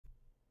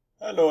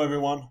Hello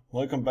everyone,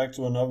 welcome back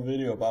to another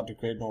video about the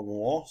Great Northern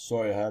War.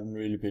 Sorry I haven't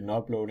really been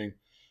uploading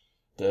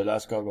the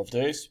last couple of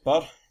days,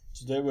 but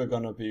today we're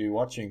gonna be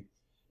watching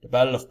the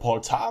Battle of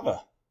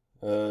Poltava,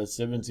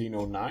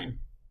 1709.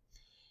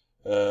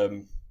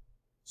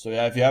 So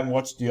yeah, if you haven't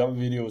watched the other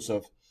videos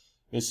of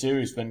this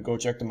series, then go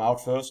check them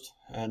out first,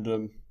 and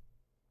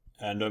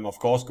of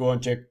course go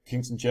and check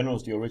Kings and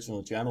Generals, the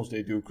original channels.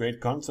 They do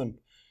great content.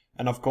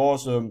 And of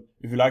course,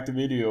 if you like the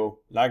video,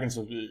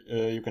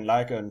 you can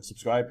like and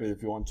subscribe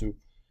if you want to.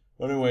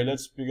 But anyway,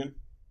 let's begin.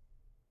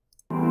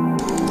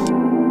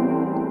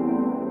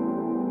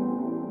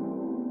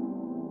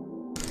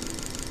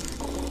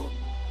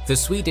 The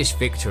Swedish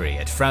victory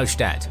at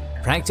Fraustadt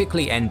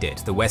practically ended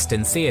the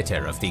Western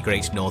theatre of the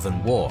Great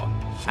Northern War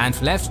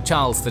and left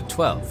Charles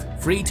XII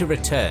free to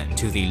return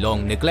to the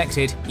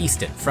long-neglected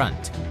Eastern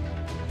Front.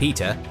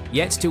 Peter,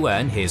 yet to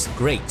earn his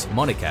Great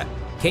moniker,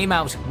 came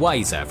out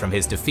wiser from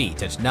his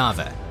defeat at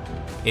Narva.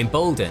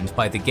 Emboldened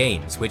by the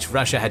gains which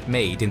Russia had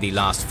made in the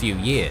last few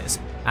years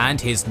and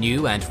his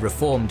new and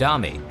reformed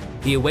army,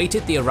 he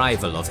awaited the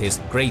arrival of his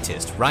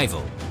greatest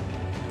rival.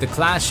 The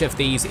clash of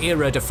these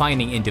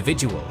era-defining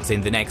individuals in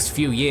the next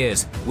few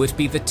years would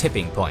be the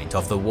tipping point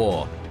of the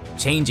war,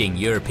 changing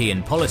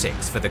European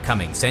politics for the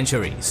coming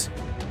centuries.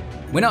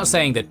 We're not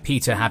saying that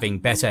Peter having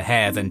better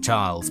hair than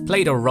Charles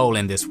played a role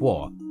in this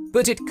war,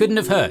 but it couldn't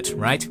have hurt,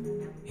 right?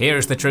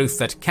 Here's the truth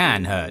that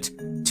can hurt.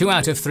 2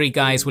 out of 3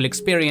 guys will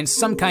experience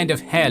some kind of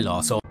hair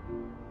loss.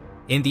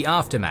 In the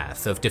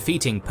aftermath of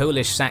defeating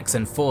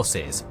Polish-Saxon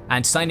forces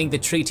and signing the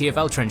Treaty of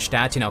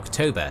Altenstadt in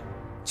October,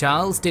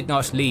 Charles did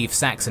not leave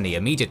Saxony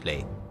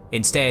immediately,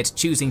 instead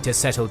choosing to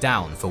settle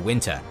down for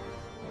winter.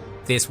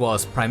 This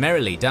was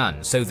primarily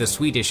done so the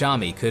Swedish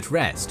army could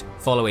rest,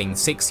 following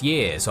 6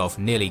 years of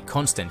nearly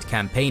constant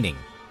campaigning.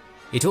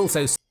 It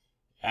also...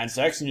 And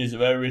Saxony is a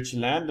very rich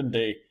land, and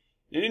they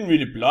didn't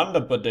really blunder,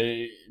 but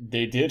they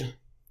did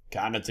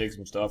kind of take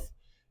some stuff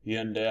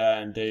here and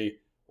there, and they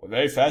were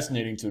very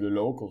fascinating to the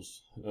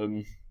locals.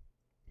 The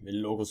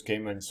locals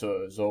came and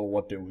saw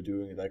what they were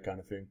doing and that kind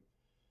of thing.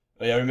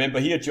 But I remember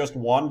he had just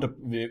won the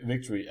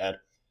victory at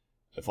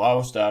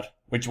Fraustadt,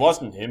 which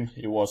wasn't him,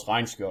 it was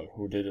Reinskjold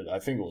who did it. I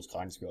think it was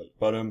Reinskjold.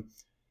 But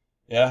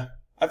yeah,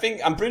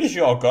 I'm pretty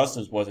sure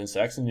Augustus was in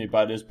Saxony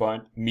by this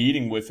point,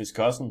 meeting with his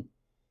cousin,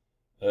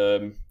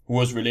 who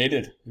was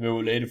related. They were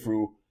related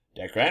through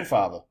their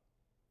grandfather,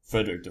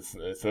 Frederick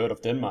III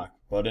of Denmark.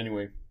 But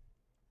anyway,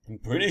 I'm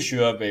pretty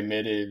sure they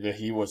met that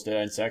he was there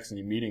in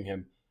Saxony meeting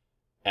him,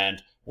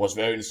 and was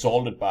very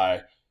insulted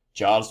by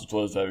Charles. It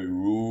was a very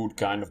rude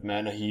kind of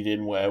manner. He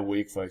didn't wear a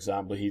wig, for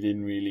example. He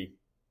didn't really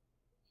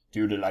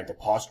do the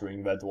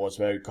posturing that was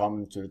very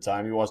common to the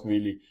time. He wasn't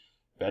really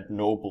that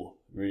noble,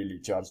 really,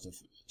 Charles the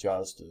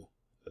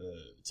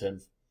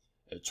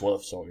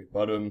 12th, sorry.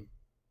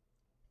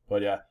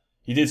 But yeah,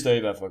 he did stay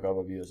there for a couple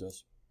of years,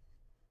 yes.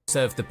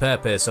 Served the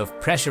purpose of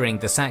pressuring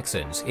the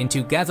Saxons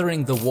into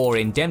gathering the war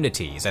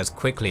indemnities as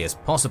quickly as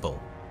possible.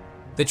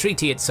 The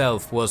treaty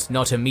itself was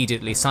not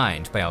immediately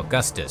signed by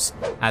Augustus,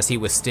 as he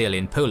was still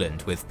in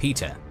Poland with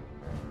Peter.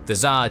 The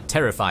Tsar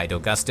terrified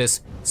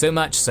Augustus, so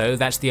much so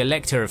that the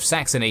Elector of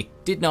Saxony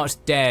did not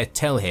dare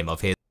tell him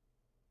of his...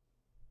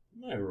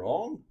 Am I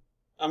wrong?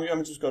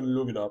 I'm just gonna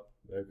look it up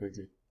very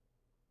quickly.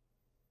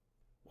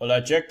 Well,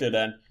 I checked it,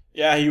 and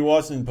yeah, he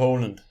was in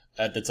Poland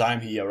at the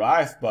time he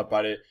arrived,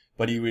 but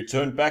he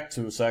returned back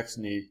to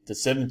Saxony the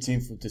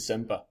 17th of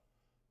December.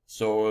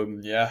 So,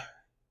 yeah,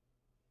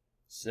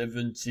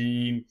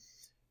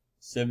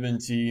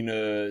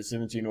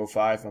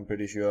 1705, I'm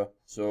pretty sure.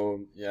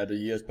 So, yeah, the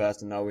years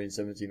passed and now we're in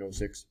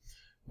 1706.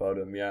 But,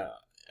 yeah,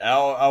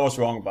 I was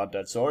wrong about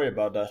that. Sorry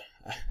about that.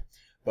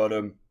 But,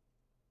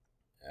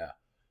 yeah.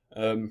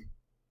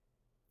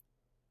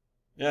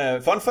 Yeah,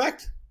 fun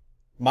fact.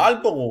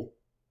 Marlborough,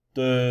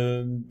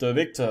 the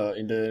victor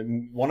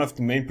in one of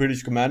the main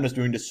British commanders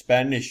during the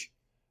Spanish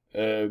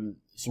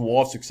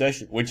War of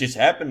Succession, which is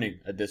happening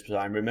at this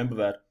time, remember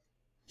that.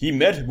 He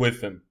met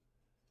with him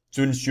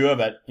to ensure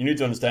that, you need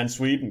to understand,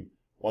 Sweden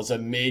was a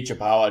major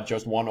power,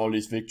 just won all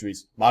these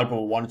victories.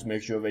 Marlborough wanted to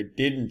make sure they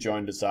didn't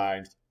join the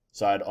side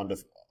on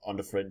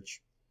the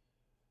French.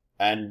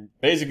 And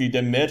basically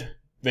they met,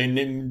 they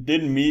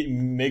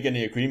didn't make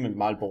any agreement,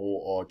 Marlborough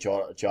or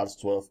Charles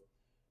XII,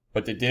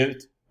 but they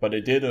did,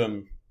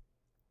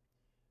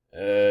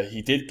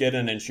 he did get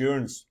an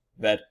assurance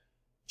that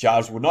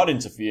Charles would not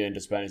interfere in the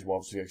Spanish War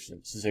of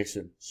Succession,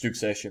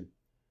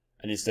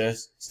 and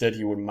instead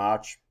he would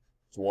march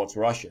towards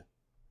Russia.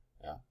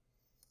 Yeah.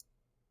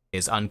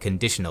 His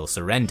unconditional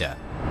surrender.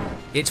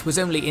 It was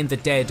only in the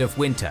dead of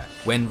winter,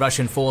 when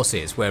Russian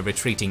forces were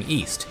retreating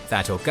east,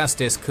 that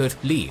Augustus could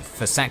leave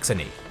for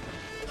Saxony.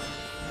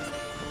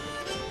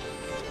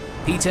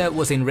 Peter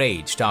was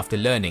enraged after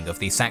learning of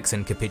the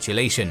Saxon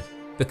capitulation,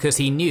 because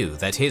he knew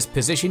that his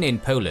position in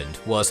Poland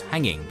was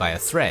hanging by a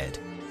thread.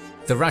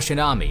 The Russian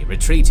army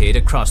retreated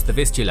across the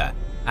Vistula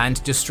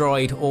and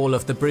destroyed all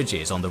of the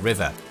bridges on the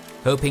river,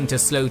 hoping to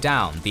slow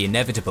down the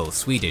inevitable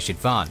Swedish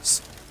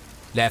advance.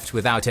 Left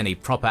without any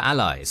proper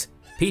allies,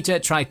 Peter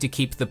tried to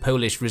keep the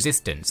Polish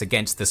resistance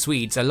against the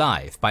Swedes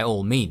alive by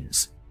all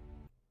means.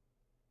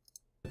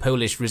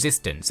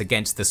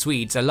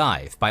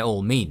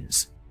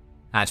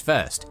 At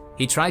first,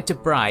 he tried to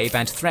bribe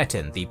and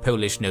threaten the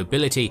Polish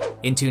nobility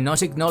into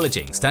not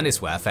acknowledging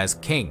Stanisław as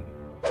king.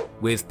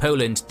 With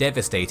Poland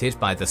devastated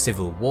by the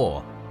civil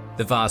war,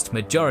 the vast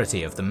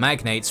majority of the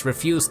magnates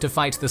refused to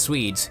fight the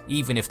Swedes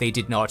even if they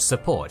did not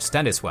support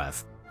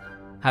Stanisław.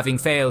 Having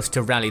failed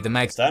to rally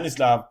the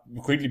Stanislav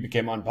quickly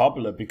became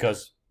unpopular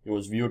because he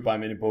was viewed by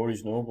many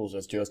Polish nobles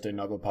as just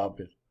another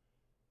puppet.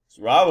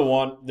 So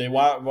they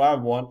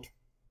rather want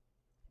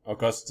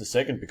Augustus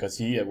II because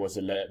he was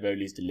at very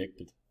least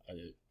elected.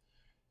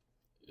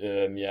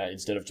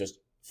 Instead of just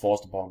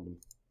forced upon them.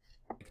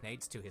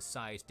 Magnates to his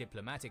side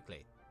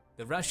diplomatically,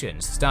 the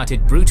Russians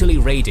started brutally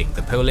raiding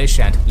the Polish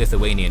and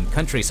Lithuanian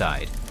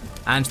countryside,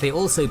 and they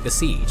also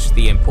besieged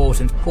the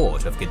important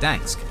port of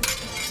Gdansk.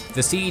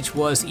 The siege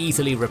was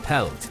easily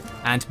repelled,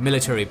 and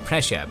military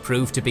pressure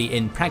proved to be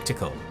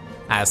impractical,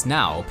 as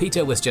now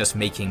Peter was just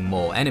making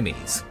more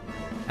enemies.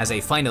 As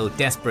a final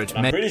desperate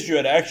measure, I'm pretty sure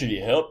it actually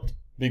helped,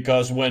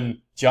 because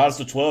when Charles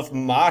XII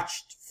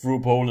marched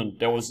through Poland,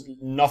 there was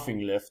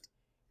nothing left.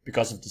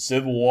 Because of the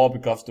civil war,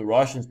 because of the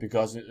Russians,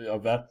 because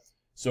of that.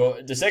 So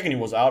the second he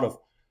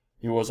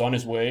was on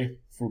his way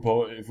through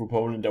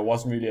Poland, there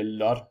wasn't really a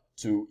lot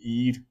to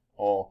eat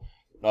or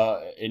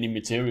any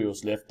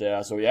materials left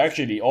there. So he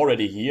actually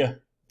already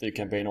here, the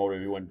campaign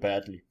already went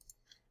badly.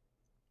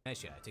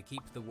 To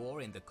keep the war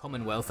in the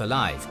Commonwealth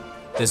alive,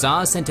 the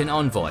Tsar sent an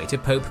envoy to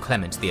Pope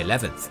Clement XI.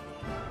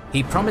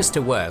 He promised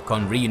to work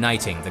on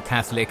reuniting the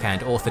Catholic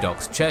and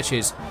Orthodox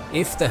churches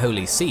if the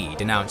Holy See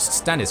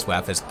denounced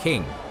Stanisław as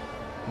king.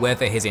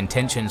 Whether his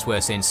intentions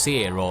were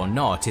sincere or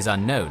not is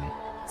unknown,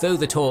 though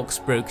the talks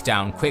broke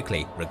down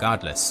quickly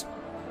regardless.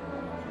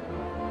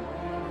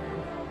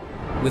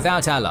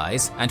 Without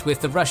allies, and with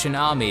the Russian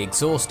army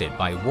exhausted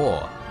by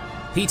war,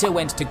 Peter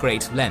went to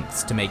great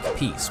lengths to make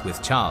peace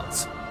with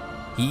Charles.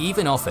 He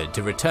even offered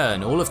to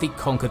return all of the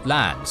conquered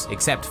lands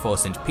except for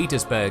St.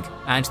 Petersburg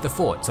and the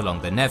forts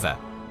along the Neva.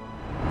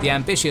 The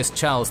ambitious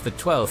Charles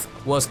XII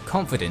was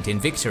confident in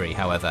victory,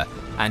 however,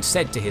 and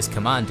said to his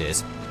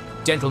commanders,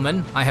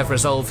 "Gentlemen, I have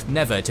resolved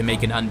never to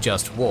make an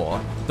unjust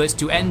war, but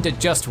to end a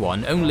just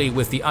one only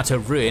with the utter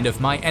ruin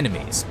of my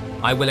enemies.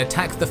 I will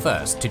attack the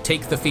first to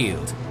take the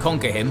field,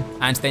 conquer him,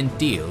 and then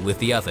deal with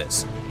the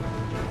others."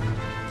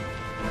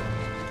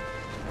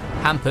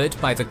 Hampered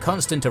by the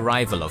constant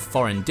arrival of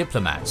foreign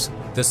diplomats,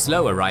 the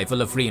slow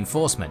arrival of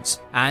reinforcements,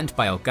 and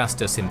by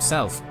Augustus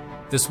himself,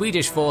 the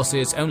Swedish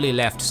forces only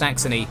left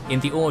Saxony in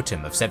the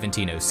autumn of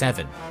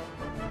 1707.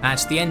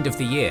 At the end of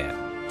the year,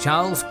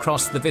 Charles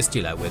crossed the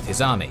Vistula with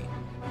his army.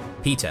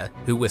 Peter,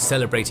 who was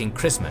celebrating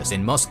Christmas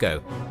in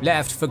Moscow,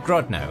 left for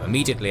Grodno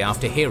immediately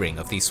after hearing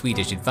of the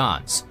Swedish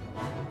advance.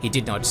 He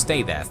did not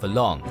stay there for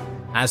long,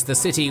 as the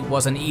city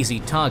was an easy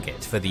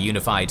target for the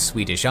unified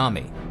Swedish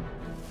army.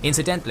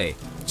 Incidentally,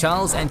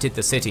 Charles entered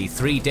the city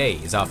 3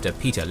 days after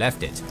Peter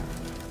left it.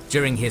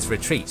 During his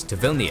retreat to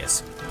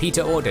Vilnius,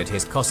 Peter ordered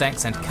his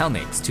Cossacks and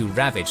Kalmyks to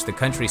ravage the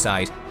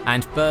countryside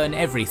and burn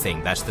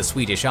everything that the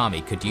Swedish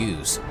army could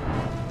use.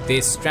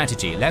 This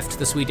strategy left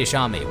the Swedish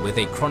army with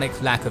a chronic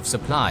lack of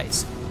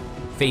supplies.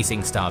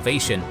 Facing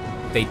starvation,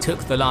 they took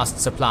the last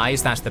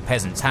supplies that the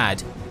peasants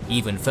had,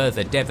 even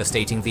further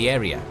devastating the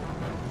area.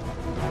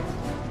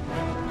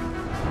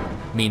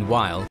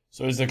 Meanwhile,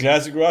 so it's the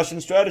classic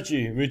Russian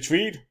strategy: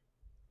 retreat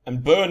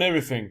and burn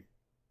everything.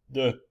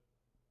 The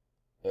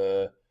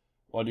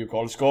what do you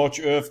call it? Scorch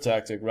earth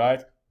tactic,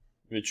 right?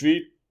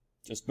 Retreat,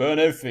 just burn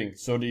everything,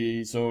 so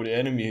the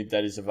enemy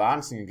that is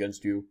advancing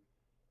against you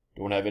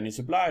don't have any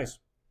supplies.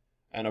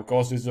 And of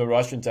course, it's a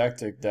Russian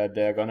tactic that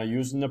they're gonna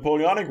use in the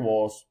Napoleonic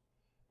Wars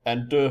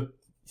and the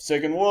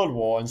Second World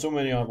War and so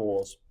many other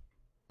wars.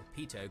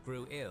 Peter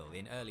grew ill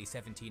in early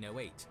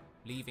 1708,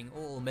 leaving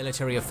all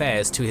military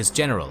affairs to his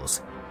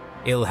generals.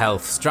 Ill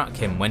health struck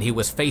him when he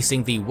was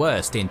facing the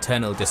worst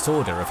internal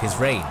disorder of his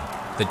reign,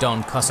 the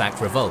Don Cossack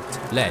revolt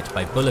led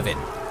by Bulavin.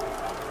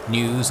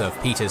 News of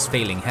Peter's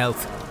failing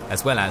health,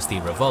 as well as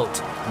the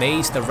revolt,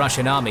 made the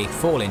Russian army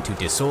fall into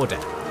disorder.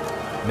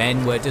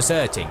 Men were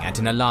deserting at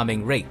an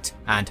alarming rate,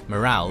 and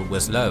morale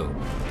was low.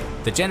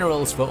 The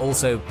generals were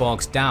also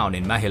bogged down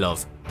in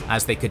Mahilov,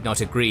 as they could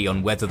not agree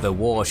on whether the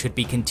war should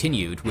be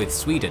continued with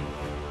Sweden.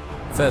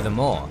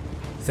 Furthermore,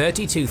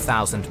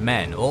 32,000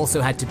 men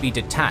also had to be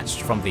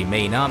detached from the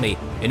main army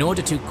in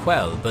order to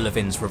quell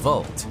Bulavin's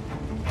revolt.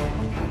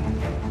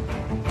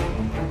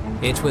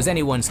 It was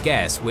anyone's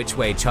guess which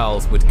way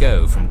Charles would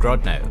go from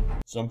Grodno.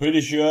 So I'm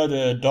pretty sure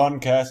the Don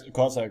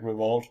Cossack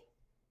revolt,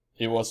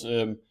 it was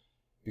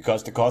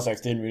because the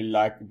Cossacks didn't really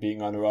like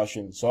being under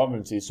Russian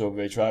sovereignty, so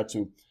they tried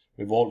to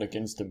revolt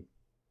against them.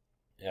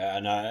 Yeah,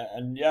 and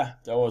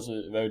that was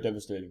very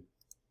devastating.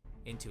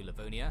 Into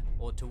Livonia,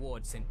 or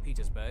towards St.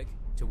 Petersburg,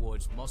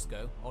 towards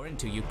Moscow, or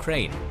into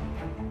Ukraine.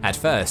 At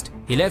first,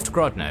 he left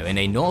Grodno in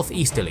a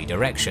northeasterly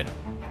direction.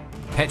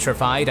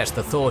 Petrified at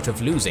the thought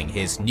of losing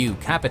his new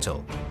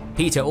capital,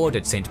 Peter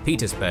ordered St.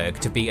 Petersburg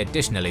to be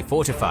additionally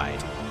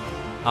fortified.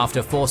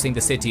 After forcing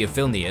the city of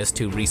Vilnius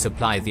to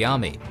resupply the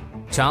army,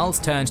 Charles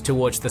turned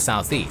towards the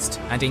southeast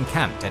and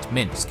encamped at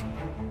Minsk.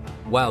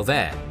 While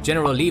there,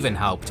 General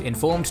Leeuwenhaupt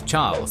informed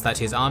Charles that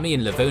his army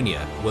in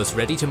Livonia was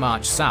ready to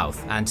march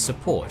south and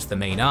support the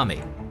main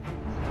army.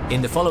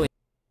 In the following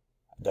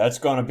That's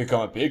gonna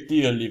become a big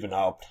deal,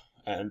 Leeuwenhaupt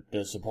and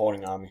the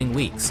supporting army.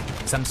 weeks,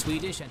 some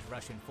Swedish and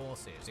Russian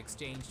forces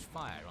exchanged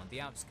fire on the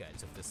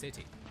outskirts of the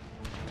city.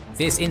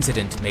 This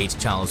incident made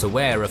Charles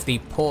aware of the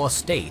poor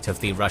state of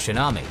the Russian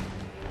army.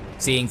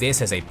 Seeing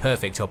this as a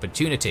perfect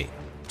opportunity,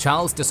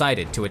 Charles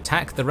decided to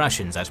attack the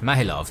Russians at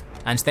Mahilov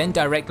and then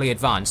directly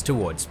advance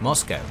towards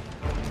Moscow.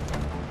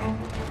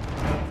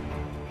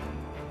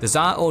 The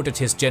Tsar ordered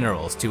his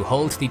generals to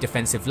hold the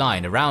defensive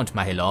line around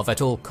Mahilov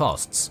at all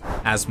costs,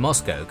 as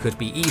Moscow could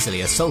be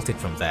easily assaulted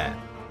from there.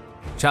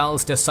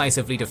 Charles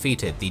decisively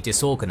defeated the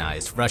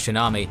disorganized Russian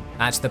army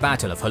at the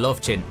Battle of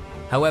Holovchin.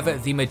 However,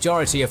 the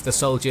majority of the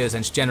soldiers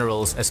and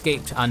generals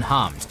escaped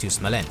unharmed to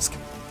Smolensk.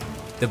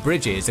 The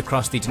bridges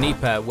across the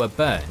Dnieper were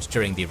burned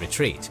during the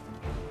retreat.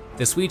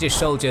 The Swedish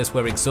soldiers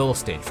were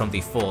exhausted from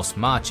the forced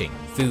marching,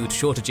 food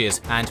shortages,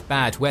 and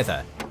bad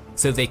weather,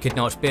 so they could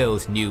not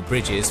build new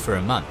bridges for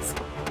a month.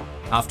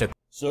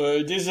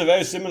 So this is a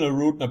very similar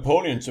route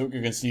Napoleon took.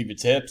 You can see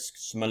Vitebsk,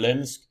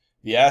 Smolensk,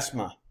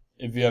 Vyazma.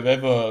 If you have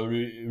ever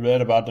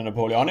read about the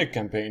Napoleonic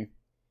campaign,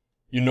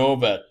 you know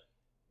that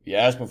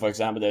Vyazma, for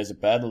example, there's a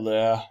battle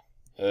there.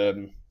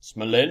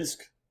 Smolensk,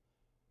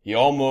 he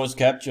almost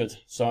captured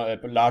a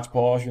large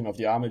portion of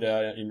the army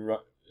there,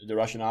 the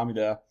Russian army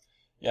there.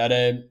 Yeah,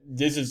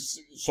 this is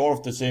sort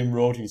of the same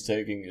road he's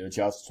taking,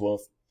 Charles XII.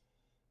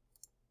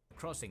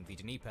 Crossing the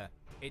Dnieper,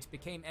 it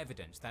became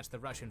evident that the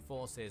Russian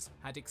forces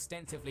had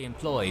extensively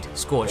employed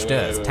scorched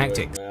earth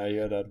tactics. May I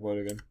hear that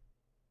word again?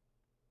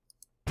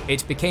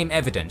 It became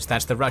evident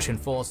that the Russian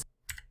force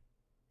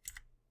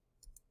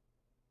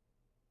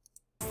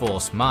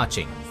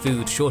marching,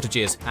 food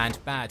shortages, and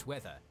bad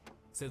weather,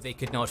 so they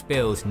could not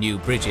build new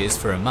bridges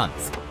for a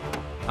month.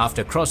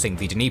 After crossing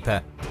the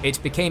Dnieper,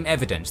 it became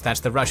evident that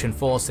the Russian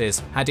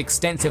forces had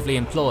extensively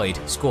employed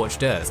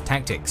scorched earth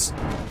tactics.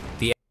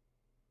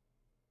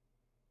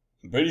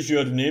 I'm pretty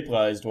sure the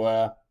Dnieper is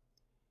where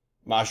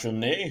Marshal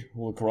Ney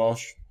will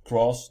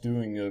cross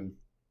doing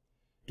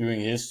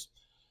his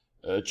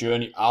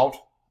journey out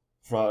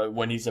from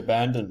when he's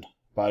abandoned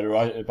by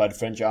the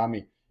French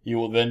army. He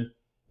will then,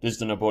 this is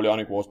the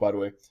Napoleonic Wars by the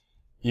way,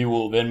 he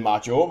will then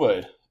march over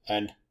it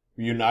and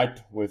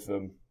reunite with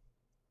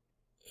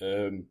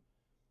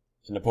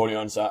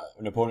Napoleon's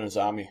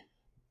army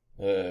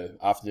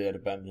after they had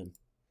abandoned him.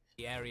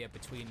 The area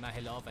between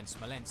Mahilov and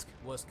Smolensk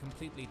was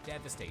completely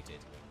devastated,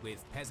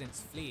 with peasants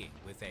fleeing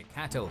with their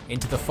cattle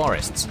into the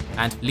forests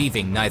and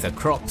leaving neither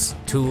crops,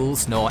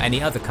 tools, nor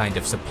any other kind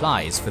of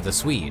supplies for the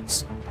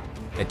Swedes.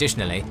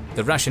 Additionally,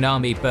 the Russian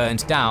army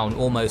burned down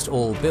almost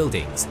all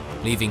buildings,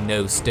 leaving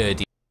no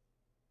sturdy.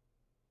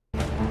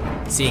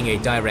 Seeing a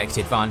direct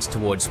advance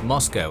towards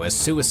Moscow as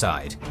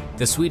suicide,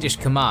 the Swedish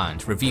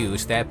command reviewed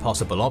their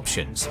possible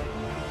options.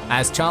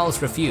 As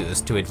Charles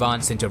refused to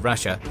advance into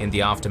Russia in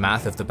the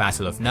aftermath of the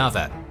Battle of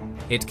Narva,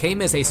 it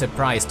came as a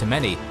surprise to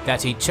many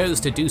that he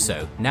chose to do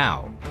so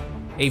now.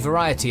 A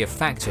variety of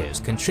factors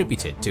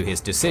contributed to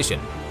his decision.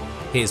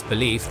 His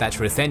belief that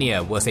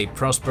Ruthenia was a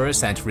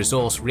prosperous and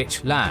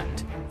resource-rich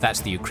land, that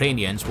the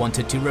Ukrainians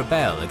wanted to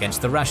rebel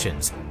against the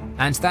Russians,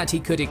 and that he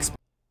could expect.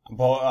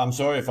 I'm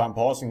sorry if I'm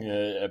pausing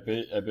a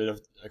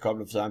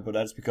couple of times, but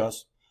that's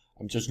because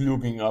I'm just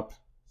looking up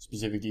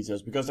specific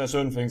details, because there are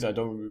certain things I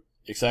don't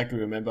exactly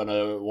remember and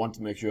I want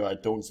to make sure I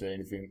don't say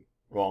anything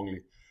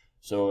wrongly.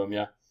 So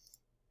yeah.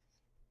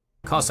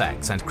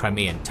 Cossacks and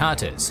Crimean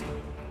Tatars.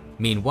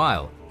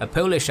 Meanwhile, a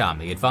Polish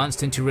army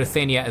advanced into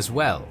Ruthenia as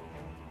well.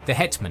 The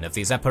hetman of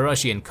the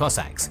Zaporozhian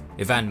Cossacks,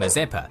 Ivan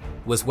Mazepa,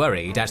 was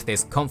worried at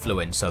this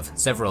confluence of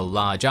several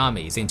large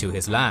armies into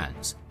his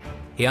lands.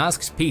 He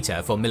asked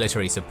Peter for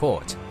military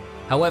support.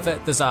 However,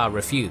 the Tsar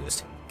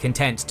refused,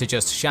 content to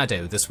just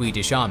shadow the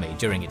Swedish army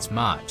during its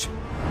march.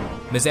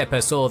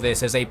 Mazepa saw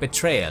this as a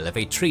betrayal of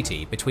a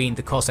treaty between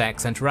the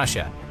Cossacks and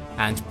Russia,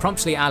 and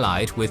promptly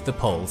allied with the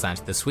Poles and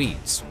the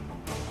Swedes.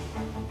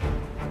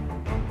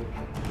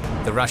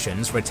 The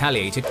Russians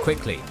retaliated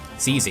quickly,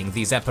 seizing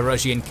the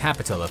Zaporozhian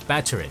capital of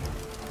Baturin,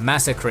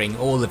 massacring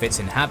all of its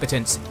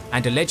inhabitants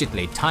and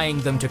allegedly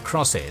tying them to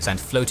crosses and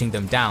floating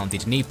them down the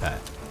Dnieper.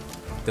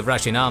 The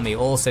Russian army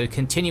also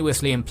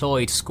continuously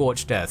employed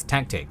scorched earth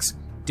tactics,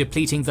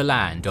 depleting the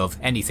land of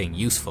anything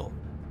useful.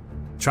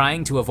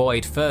 Trying to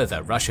avoid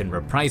further Russian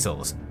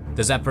reprisals,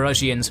 the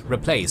Zaporozhians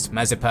replaced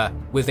Mazepa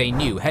with a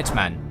new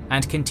hetman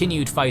and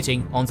continued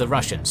fighting on the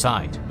Russian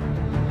side.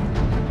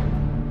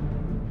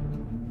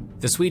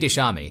 The Swedish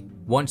army,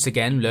 once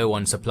again low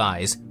on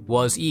supplies,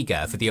 was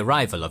eager for the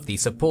arrival of the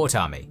support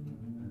army.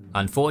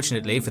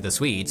 Unfortunately for the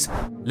Swedes,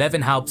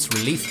 Leeuwenhaupt's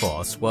relief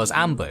force was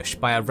ambushed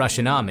by a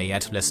Russian army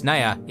at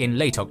Lesnaya in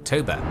late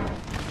October.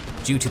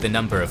 Due to the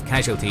number of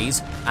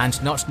casualties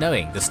and not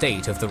knowing the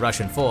state of the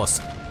Russian force,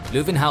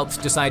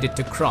 Leeuwenhaupt decided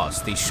to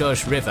cross the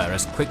Shozh River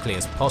as quickly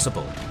as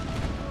possible.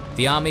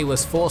 the army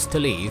was forced to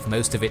leave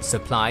most of its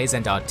supplies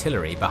and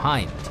artillery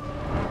behind.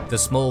 The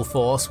small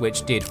force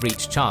which did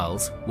reach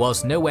Charles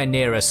was nowhere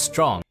near as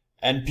strong.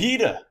 And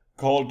Peter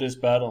called this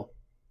battle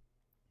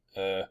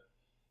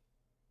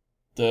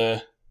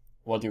the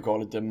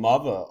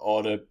mother,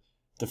 or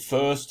the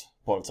first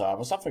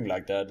Poltava, something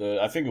like that.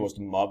 I think it was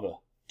the mother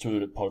to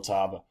the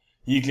Poltava.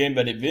 He claimed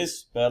that if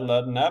this battle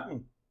hadn't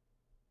happened,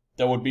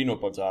 there would be no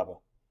Poltava,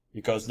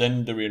 because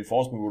then the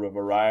reinforcement would have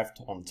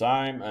arrived on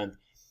time and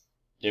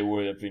it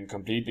would have been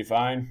completely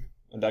fine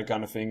and that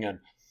kind of thing, and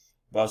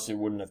thus it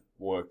wouldn't have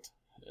worked.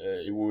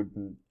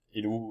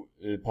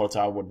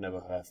 Poltava would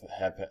never have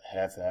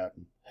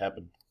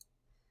happened.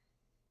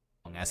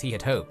 As he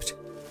had hoped.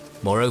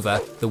 Moreover,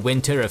 the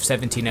winter of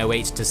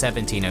 1708 to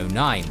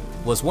 1709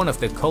 was one of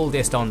the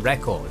coldest on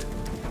record.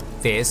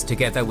 This,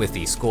 together with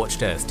the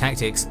scorched earth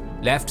tactics,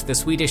 left the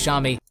Swedish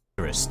army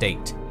in a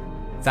state.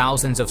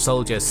 Thousands of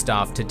soldiers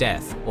starved to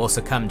death or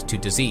succumbed to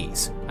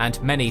disease,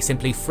 and many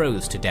simply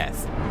froze to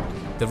death.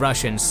 The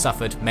Russians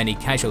suffered many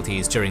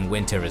casualties during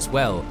winter as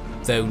well,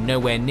 though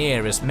nowhere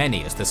near as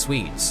many as the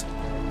Swedes.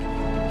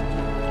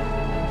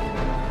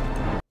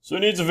 So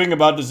you need to think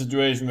about the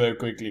situation very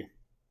quickly.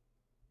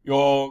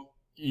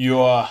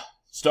 You're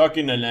stuck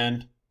in a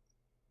land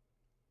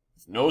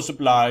with no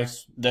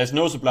supplies. There's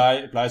no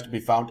supplies to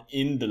be found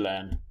in the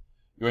land.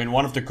 You're in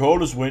one of the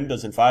coldest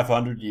winters in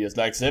 500 years,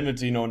 like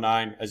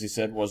 1709, as he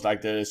said, was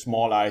like the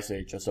small ice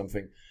age or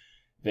something.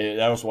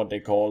 That was what they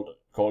called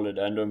it,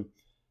 and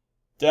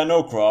there are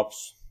no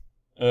crops.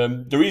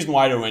 The reason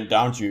why they went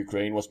down to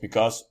Ukraine was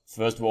because,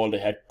 first of all, they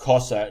had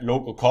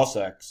local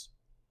Cossacks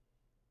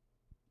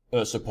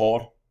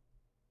support.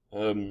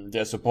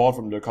 Their support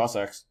from the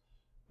Cossacks.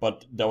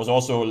 But there was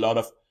also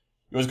it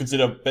was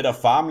considered better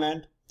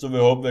farmland, so they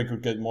hoped they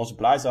could get more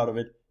supplies out of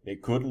it. They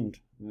couldn't,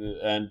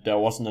 and there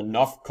wasn't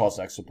enough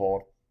Cossack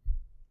support.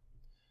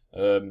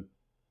 And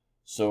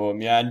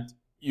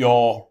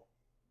your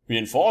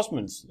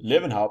reinforcements,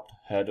 Levenhaupt,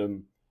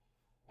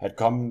 had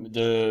come.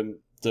 The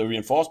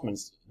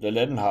reinforcements the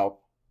Levenhaupt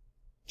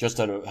just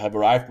have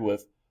arrived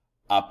with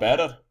are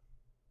battered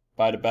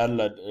by the battle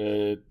at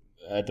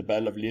the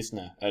Battle of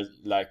Lisna.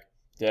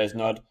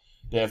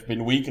 They have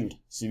been weakened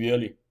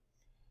severely.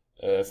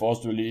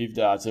 Forced to leave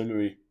the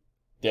artillery.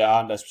 They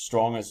aren't as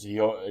strong as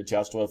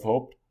Charles XII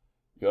hoped.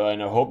 You're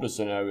in a hopeless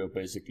scenario,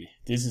 basically.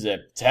 This is a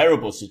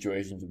terrible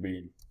situation to be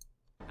in.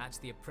 At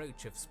the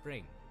approach of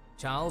spring,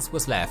 Charles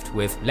was left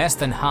with less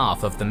than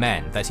half of the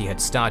men that he had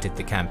started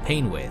the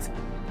campaign with.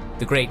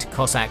 The great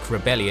Cossack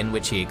rebellion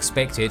which he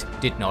expected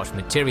did not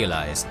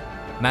materialize.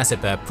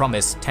 Mazeppa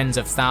promised tens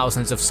of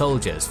thousands of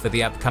soldiers for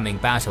the upcoming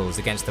battles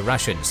against the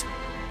Russians,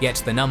 yet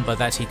the number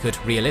that he could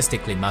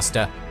realistically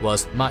muster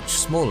was much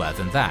smaller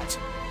than that.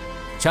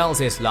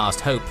 Charles's last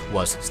hope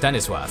was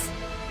Stanisław.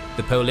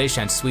 The Polish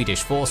and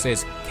Swedish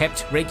forces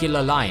kept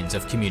regular lines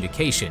of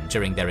communication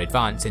during their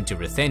advance into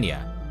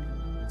Ruthenia.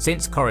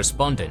 Since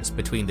correspondence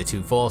between the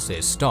two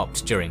forces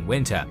stopped during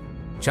winter,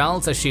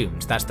 Charles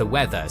assumed that the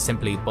weather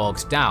simply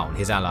bogged down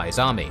his allies'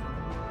 army.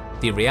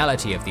 The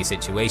reality of the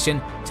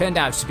situation turned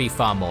out to be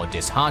far more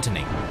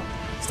disheartening.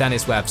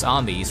 Stanisław's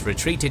armies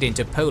retreated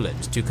into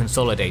Poland to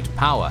consolidate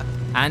power,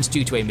 and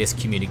due to a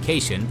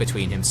miscommunication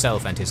between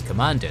himself and his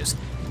commanders,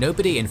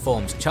 nobody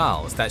informed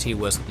Charles that he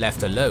was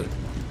left alone.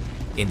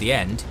 In the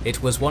end,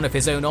 it was one of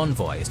his own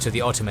envoys to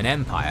the Ottoman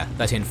Empire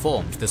that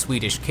informed the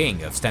Swedish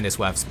king of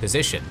Stanisław's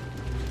position.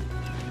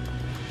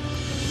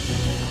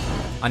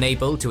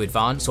 Unable to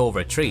advance or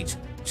retreat,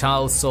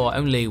 Charles saw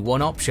only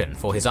one option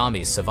for his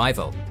army's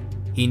survival.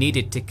 He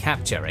needed to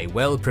capture a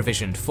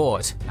well-provisioned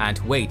fort and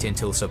wait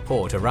until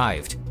support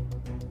arrived.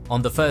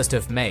 On the 1st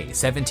of May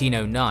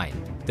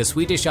 1709, the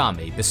Swedish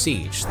army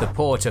besieged the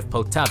port of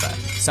Poltava,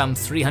 some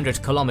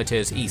 300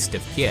 kilometers east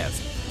of Kiev.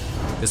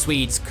 The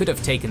Swedes could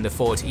have taken the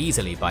fort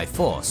easily by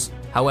force.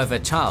 However,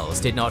 Charles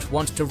did not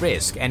want to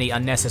risk any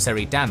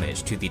unnecessary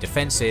damage to the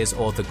defenses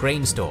or the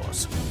grain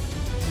stores.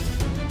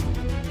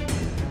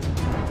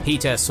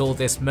 Peter saw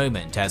this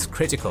moment as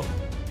critical.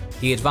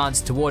 He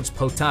advanced towards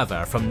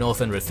Poltava from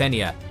northern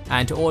Ruthenia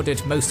and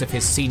ordered most of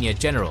his senior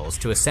generals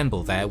to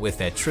assemble there with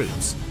their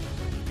troops.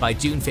 By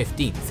June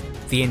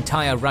 15th, the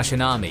entire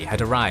Russian army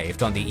had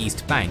arrived on the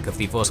east bank of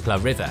the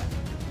Voskla River.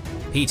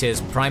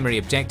 Peter's primary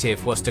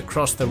objective was to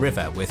cross the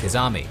river with his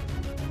army.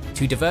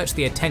 To divert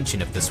the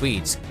attention of the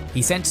Swedes,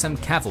 he sent some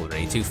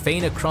cavalry to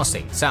feign a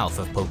crossing south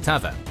of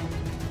Poltava.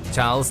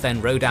 Charles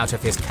then rode out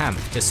of his camp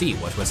to see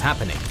what was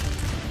happening.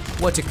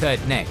 What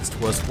occurred next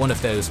was one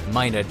of those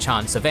minor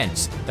chance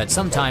events that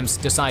sometimes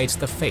decides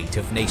the fate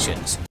of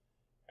nations.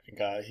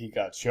 He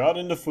got shot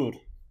in the foot,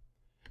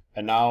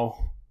 and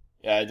now,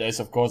 there's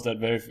of course that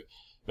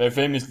very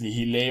famously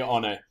he lay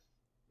on a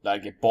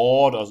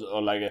board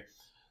or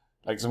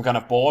like some kind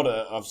of board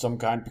of some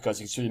kind because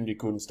he simply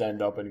couldn't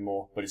stand up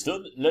anymore. But he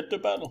still led the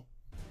battle.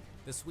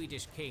 The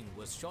Swedish king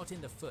was shot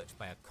in the foot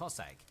by a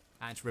Cossack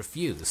and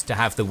refused to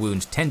have the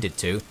wound tended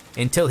to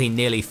until he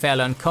nearly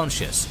fell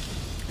unconscious.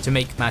 To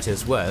make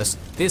matters worse,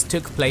 this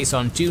took place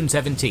on June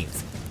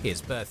 17th,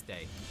 his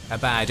birthday. a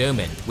bad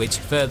omen which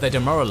further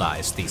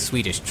demoralized the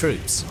Swedish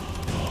troops.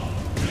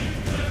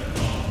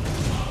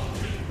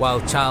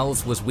 While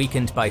Charles was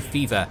weakened by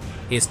fever,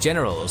 his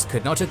generals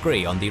could not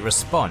agree on the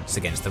response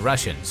against the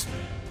Russians.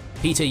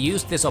 Peter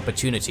used this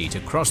opportunity to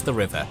cross the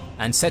river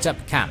and set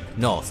up camp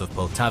north of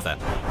Poltava.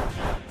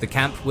 The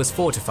camp was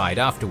fortified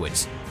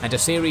afterwards, and a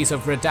series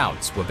of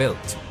redoubts were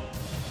built.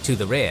 To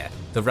the rear,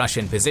 the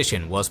Russian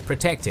position was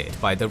protected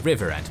by the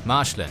river and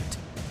marshland.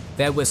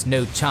 There was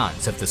no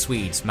chance of the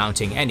Swedes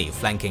mounting any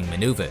flanking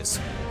maneuvers.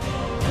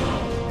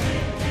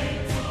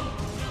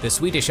 The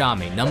Swedish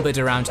army numbered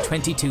around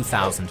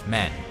 22,000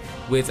 men,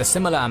 with a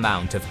similar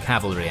amount of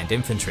cavalry and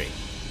infantry.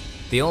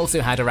 They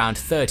also had around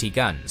 30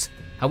 guns.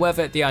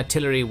 However, the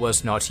artillery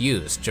was not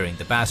used during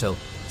the battle,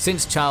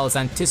 since Charles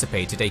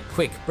anticipated a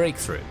quick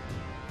breakthrough.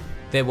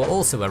 There were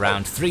also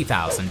around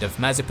 3,000 of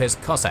Mazeppa's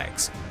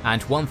Cossacks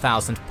and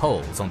 1,000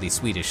 Poles on the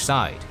Swedish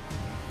side.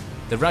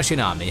 The Russian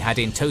army had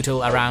in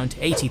total around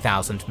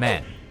 80,000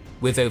 men,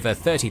 with over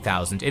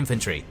 30,000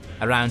 infantry,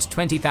 around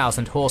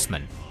 20,000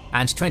 horsemen,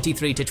 and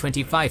 23 to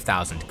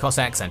 25,000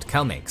 Cossacks and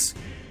Kalmyks.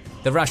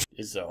 The Russians—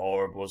 It's a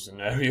horrible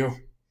scenario.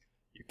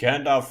 You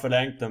can't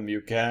outflank them,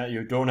 you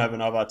don't have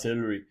enough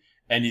artillery,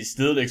 and he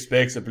still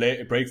expects a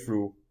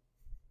breakthrough.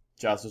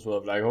 Just as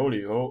well, like,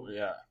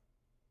 yeah.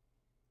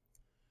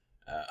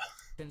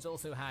 The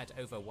also had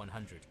over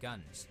 100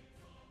 guns.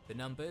 The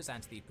numbers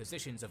and the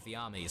positions of the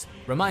armies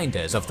remind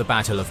us of the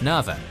Battle of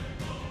Narva.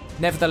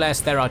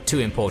 Nevertheless, there are two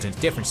important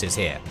differences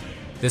here.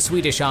 The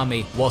Swedish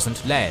army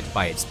wasn't led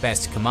by its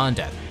best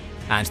commander,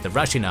 and the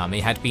Russian army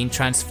had been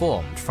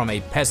transformed from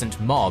a peasant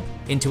mob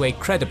into a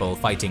credible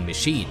fighting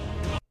machine.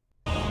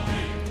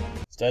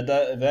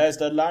 There's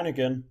that line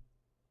again.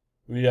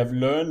 They have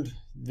been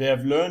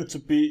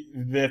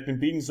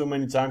beaten so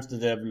many times that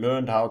they have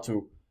learned how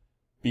to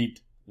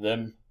beat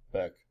them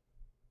back.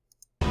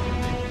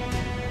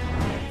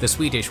 The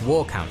Swedish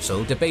War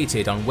Council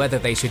debated on whether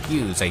they should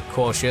use a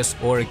cautious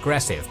or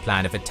aggressive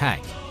plan of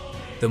attack.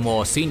 The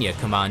more senior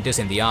commanders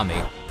in the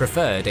army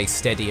preferred a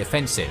steady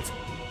offensive,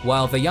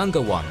 while the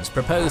younger ones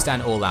proposed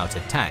an all-out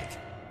attack.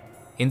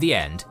 In the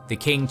end, the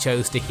king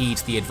chose to heed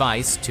the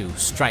advice to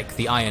strike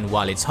the iron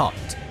while it's hot.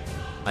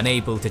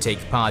 Unable to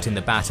take part in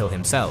the battle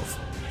himself,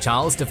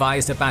 Charles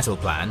devised a battle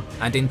plan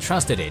and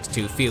entrusted it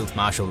to Field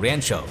Marshal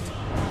Rienschold.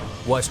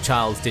 What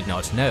Charles did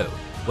not know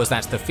was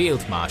that the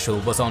Field Marshal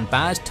was on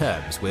bad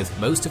terms with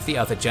most of the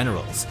other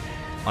generals.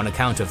 On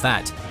account of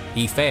that,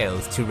 he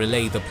failed to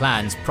relay the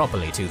plans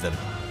properly to them,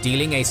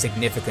 dealing a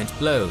significant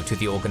blow to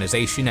the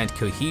organization and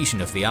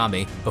cohesion of the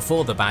army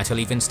before the battle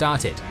even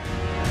started.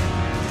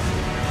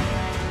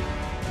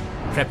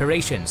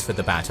 Preparations for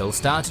the battle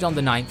started on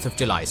the 9th of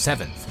July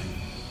 7th.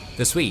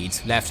 The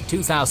Swedes left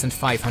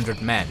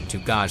 2,500 men to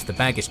guard the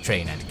baggage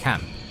train and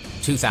camp,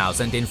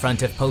 2,000 in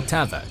front of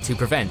Poltava to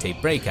prevent a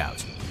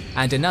breakout,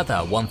 and another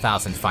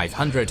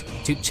 1,500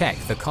 to check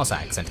the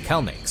Cossacks and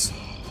Kalmyks.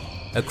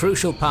 A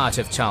crucial part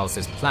of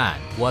Charles's plan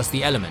was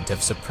the element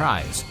of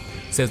surprise,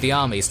 so the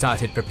army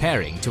started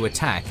preparing to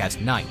attack at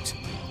night.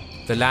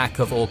 The lack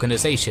of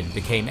organization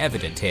became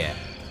evident here,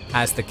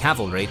 as the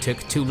cavalry took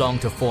too long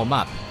to form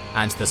up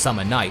and the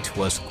summer night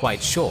was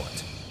quite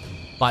short.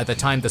 By the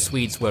time the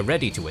Swedes were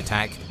ready to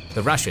attack,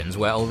 the Russians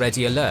were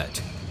already alert.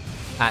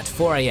 At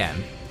 4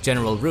 AM,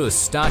 General Rus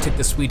started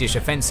the Swedish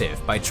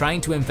offensive by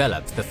trying to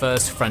envelop the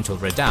first frontal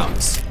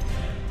redoubts.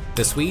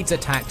 The Swedes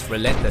attacked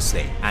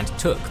relentlessly and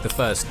took the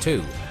first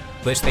two,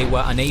 but they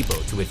were unable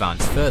to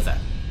advance further.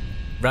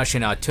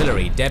 Russian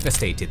artillery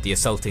devastated the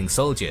assaulting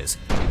soldiers,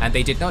 and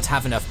they did not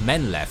have enough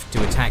men left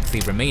to attack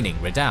the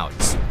remaining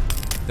redoubts.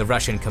 The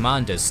Russian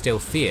commanders still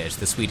feared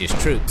the Swedish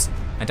troops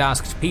and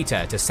asked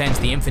Peter to send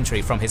the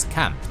infantry from his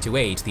camp to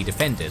aid the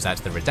defenders at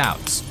the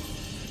redoubts.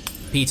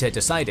 Peter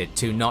decided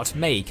to not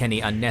make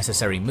any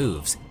unnecessary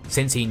moves,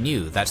 since he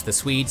knew that the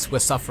Swedes were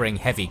suffering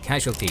heavy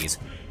casualties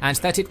and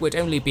that it would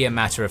only be a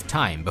matter of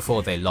time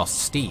before they lost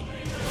steam.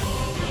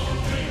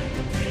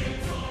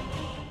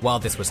 While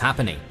this was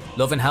happening,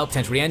 Löwenhaupt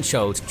and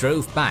Rienschold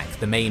drove back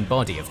the main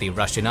body of the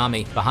Russian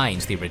army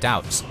behind the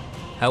redoubts.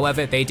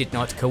 However, they did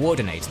not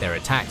coordinate their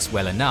attacks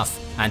well enough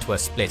and were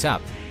split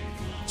up.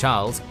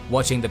 Charles,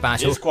 watching the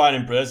battle— It's quite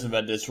impressive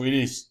that the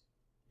Swedish,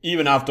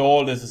 even after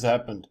all this has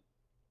happened,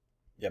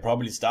 they're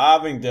probably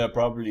starving, they're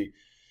probably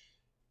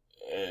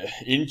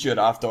injured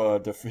after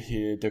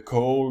the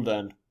cold,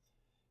 and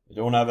they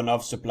don't have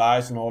enough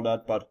supplies and all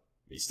that, but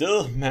they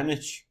still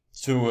manage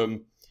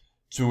to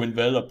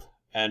envelop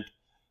and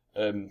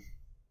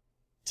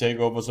take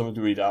over some of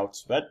the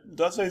redoubts. That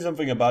does say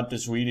something about the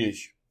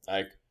Swedish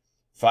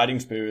fighting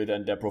spirit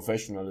and their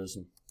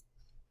professionalism.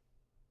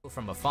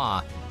 From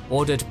afar,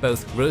 ordered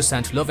both Rus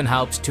and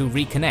Löwenhaupt to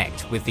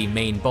reconnect with the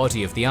main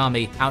body of the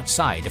army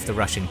outside of the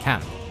Russian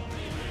camp.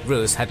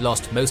 Rus had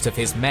lost most of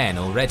his men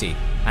already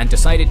and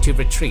decided to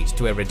retreat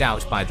to a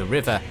redoubt by the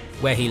river,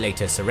 where he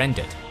later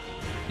surrendered.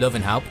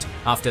 Löwenhaupt,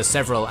 after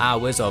several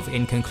hours of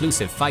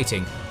inconclusive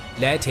fighting,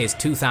 led his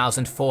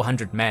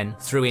 2,400 men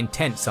through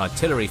intense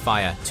artillery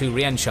fire to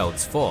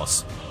Rienschold's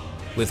force.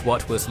 With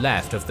what was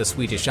left of the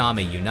Swedish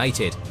army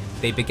united,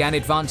 they began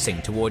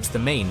advancing towards the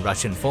main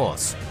Russian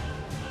force.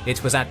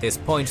 It was at this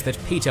point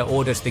that Peter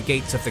ordered the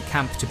gates of the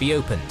camp to be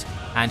opened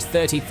and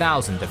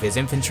 30,000 of his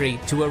infantry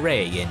to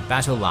array in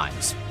battle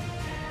lines.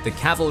 The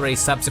cavalry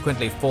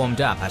subsequently formed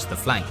up at the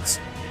flanks.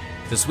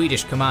 The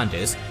Swedish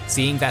commanders,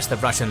 seeing that the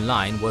Russian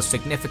line was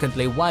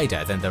significantly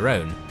wider than their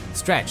own,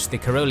 stretched the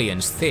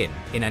Karolians thin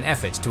in an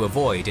effort to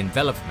avoid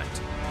envelopment.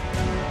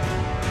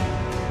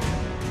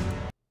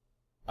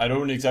 I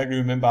don't exactly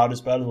remember how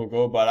this battle will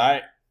go,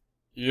 but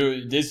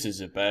this is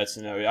a bad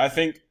scenario. I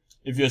think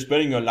if you're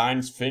spreading your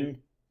lines thin,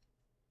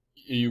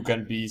 you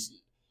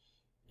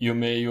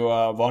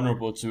are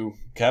vulnerable to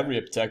cavalry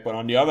attack, but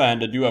on the other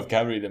hand, they do have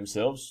cavalry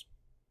themselves.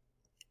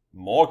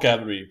 More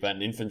cavalry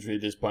than infantry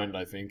at this point,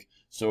 I think.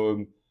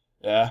 So,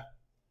 yeah.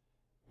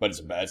 But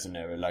it's a bad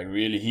scenario. Like,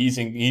 really,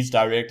 he's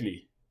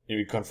directly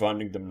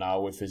confronting them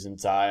now with his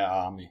entire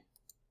army.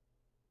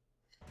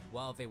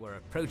 While they were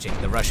approaching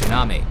the Russian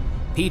army,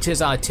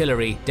 Peter's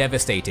artillery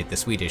devastated the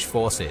Swedish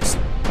forces.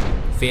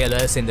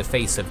 Fearless in the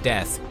face of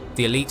death,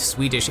 the elite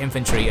Swedish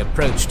infantry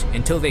approached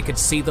until they could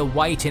see the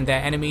white in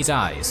their enemies'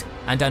 eyes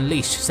and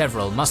unleashed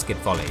several musket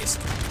volleys.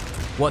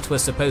 What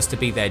was supposed to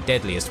be their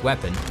deadliest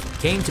weapon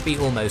came to be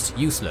almost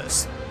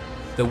useless.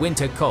 The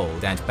winter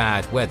cold and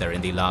bad weather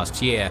in the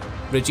last year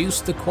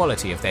reduced the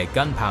quality of their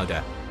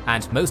gunpowder,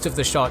 and most of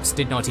the shots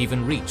did not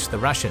even reach the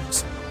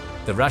Russians.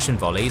 The Russian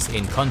volleys,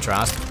 in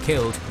contrast,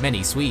 killed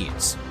many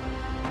Swedes.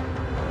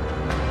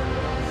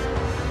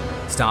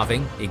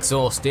 Starving,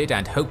 exhausted,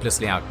 and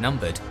hopelessly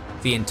outnumbered,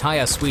 the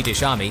entire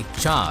Swedish army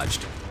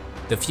charged.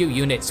 The few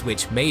units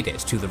which made it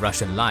to the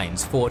Russian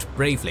lines fought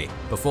bravely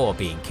before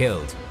being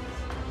killed.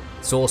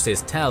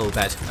 Sources tell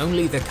that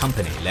only the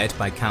company led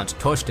by Count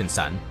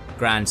Torstensson,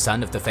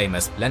 grandson of the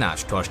famous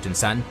Lennart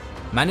Torstensson,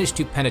 managed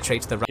to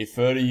penetrate the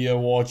 30-year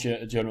war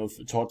general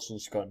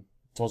Torstensson.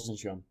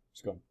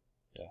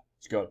 Yeah,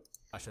 Scott.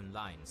 Russian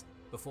lines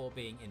before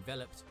being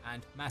enveloped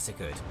and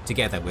massacred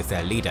together with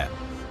their leader.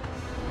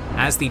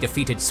 As the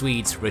defeated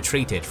Swedes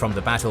retreated from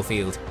the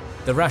battlefield,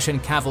 the Russian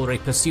cavalry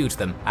pursued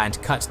them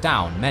and cut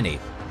down many.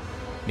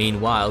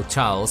 Meanwhile,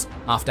 Charles,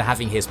 after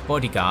having his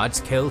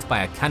bodyguards killed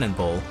by a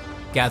cannonball,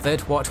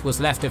 gathered what was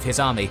left of his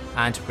army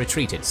and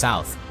retreated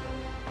south.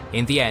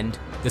 In the end,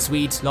 the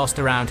Swedes lost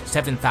around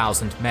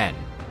 7,000 men,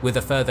 with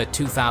a further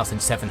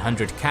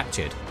 2,700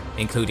 captured,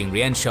 including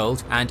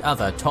Rienschold and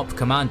other top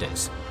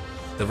commanders.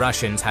 The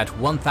Russians had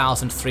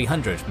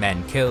 1,300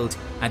 men killed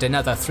and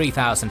another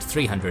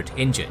 3,300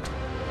 injured.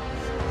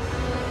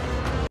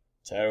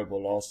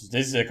 Terrible losses.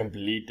 This is a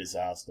complete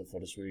disaster for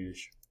the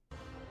Swedish.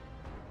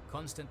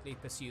 Constantly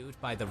pursued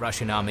by the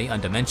Russian army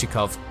under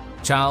Menshikov,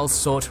 Charles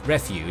sought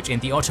refuge in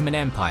the Ottoman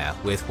Empire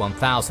with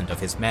 1,000 of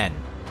his men.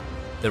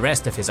 The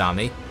rest of his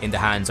army, in the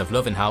hands of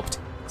Löwenhaupt,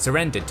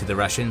 surrendered to the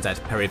Russians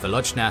at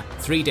Perivolochna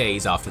 3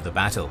 days after the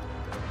battle.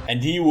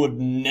 And he would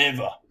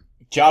never,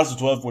 Charles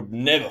XII would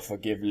never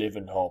forgive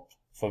Löwenhaupt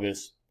for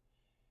this.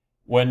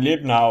 When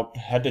Löwenhaupt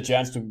had the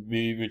chance to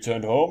be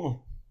returned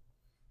home,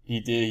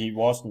 he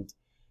wasn't.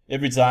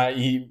 Every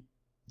time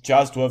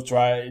Charles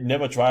XII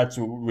never tried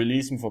to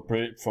release him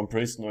from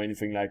prison or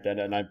anything like that,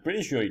 and I'm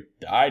pretty sure he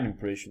died in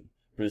prison.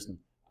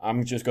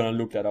 I'm just gonna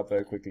look that up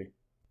very quickly.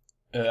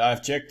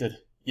 I've checked it.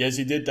 Yes,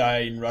 he did die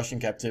in Russian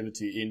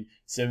captivity in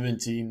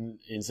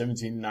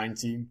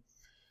 1719.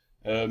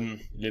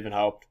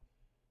 Löwenhaupt.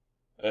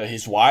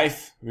 His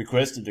wife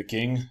requested the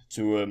king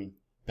to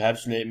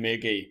perhaps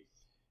make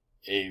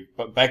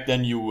but back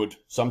then you would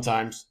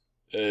sometimes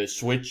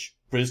switch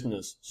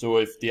prisoners. So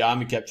if the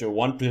army captured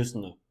one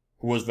prisoner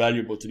who was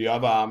valuable to the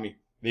other army,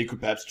 they could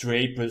perhaps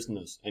trade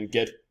prisoners and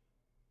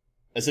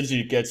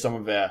essentially get some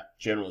of their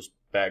generals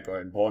back,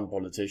 or important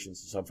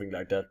politicians or something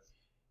like that.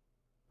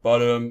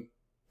 But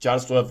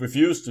Charles XII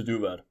refused to do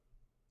that.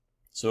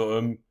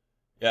 So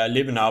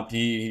Löwenhaupt,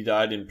 he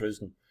died in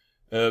prison.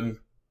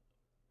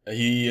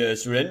 He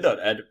surrendered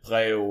at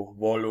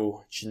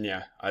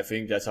Preovolochnia. I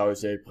think that's how you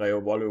say it,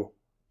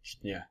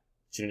 Preovolochnia.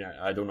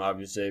 I don't know how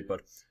you say it,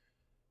 but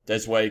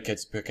that's why he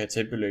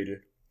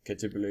capitulated.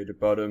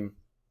 But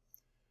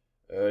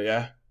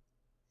yeah.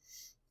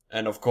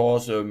 And of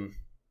course,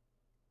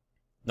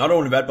 not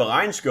only that, but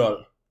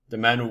Reinskjold, the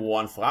man who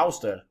won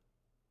Fraustadt,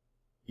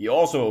 he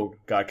also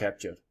got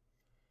captured.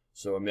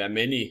 So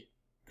many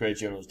great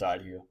generals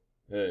died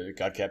here,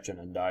 got captured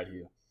and died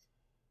here.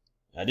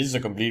 And this is a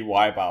complete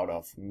wipeout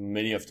of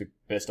many of the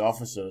best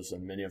officers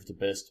and many of the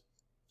best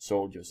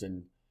soldiers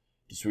in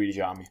the Swedish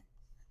army.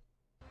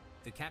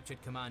 The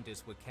captured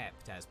commanders were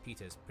kept as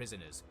Peter's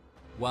prisoners,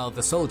 while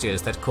the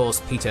soldiers that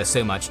caused Peter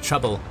so much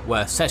trouble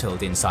were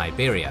settled in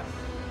Siberia.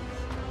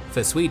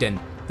 For Sweden,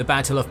 the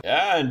Battle of...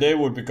 Yeah, and they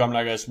would become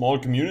like a small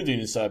community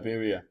in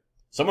Siberia.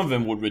 Some of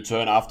them would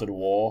return after the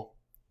war.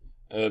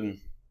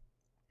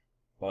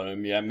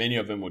 Many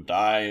of them would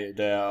die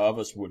there,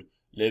 others would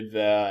live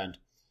there, and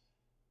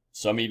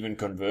some even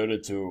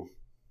converted to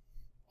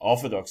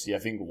Orthodoxy. I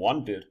think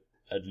one did,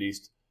 at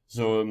least.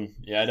 So,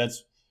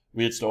 that's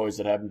weird stories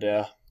that happened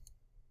there.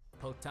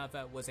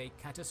 Poltava was a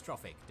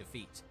catastrophic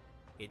defeat.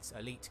 its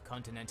elite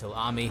continental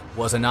army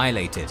was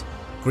annihilated,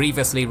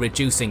 grievously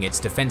reducing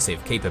its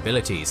defensive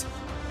capabilities.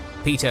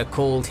 Peter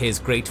called his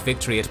great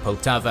victory at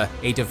Poltava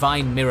a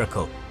divine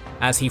miracle,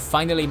 as he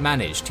finally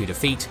managed to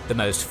defeat the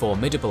most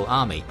formidable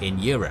army in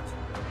Europe.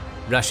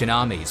 Russian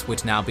armies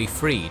would now be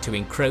free to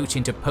encroach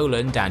into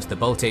Poland and the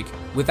Baltic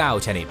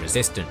without any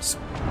resistance.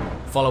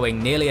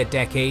 Following nearly a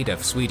decade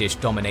of Swedish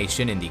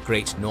domination in the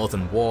Great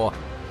Northern War,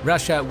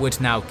 Russia would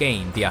now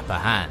gain the upper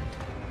hand.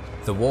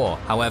 The war,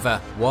 however,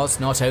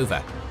 was not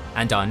over,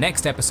 and our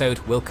next episode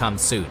will come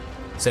soon,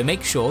 so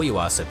make sure you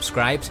are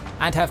subscribed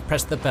and have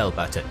pressed the bell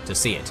button to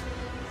see it.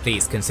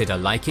 Please consider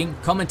liking,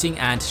 commenting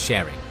and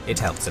sharing, it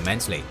helps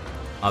immensely.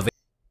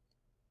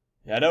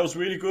 Yeah, that was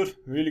really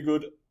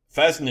good,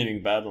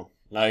 fascinating battle.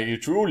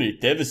 Like, truly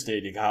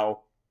devastating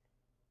how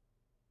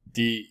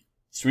the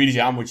Swedish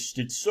army, which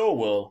did so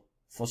well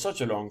for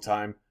such a long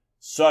time,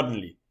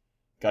 suddenly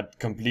got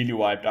completely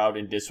wiped out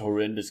in this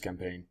horrendous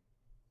campaign.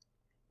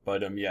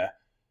 But yeah,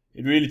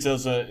 it really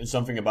tells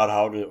something about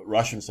how the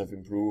Russians have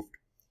improved.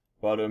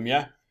 But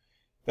yeah,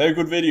 very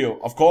good video.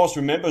 Of course,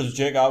 remember to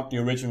check out the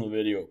original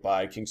video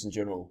by Kings in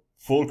General.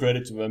 Full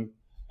credit to them.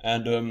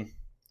 And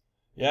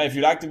yeah, if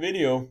you liked the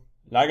video,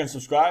 like and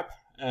subscribe.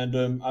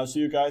 And I'll see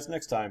you guys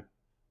next time.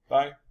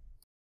 Bye.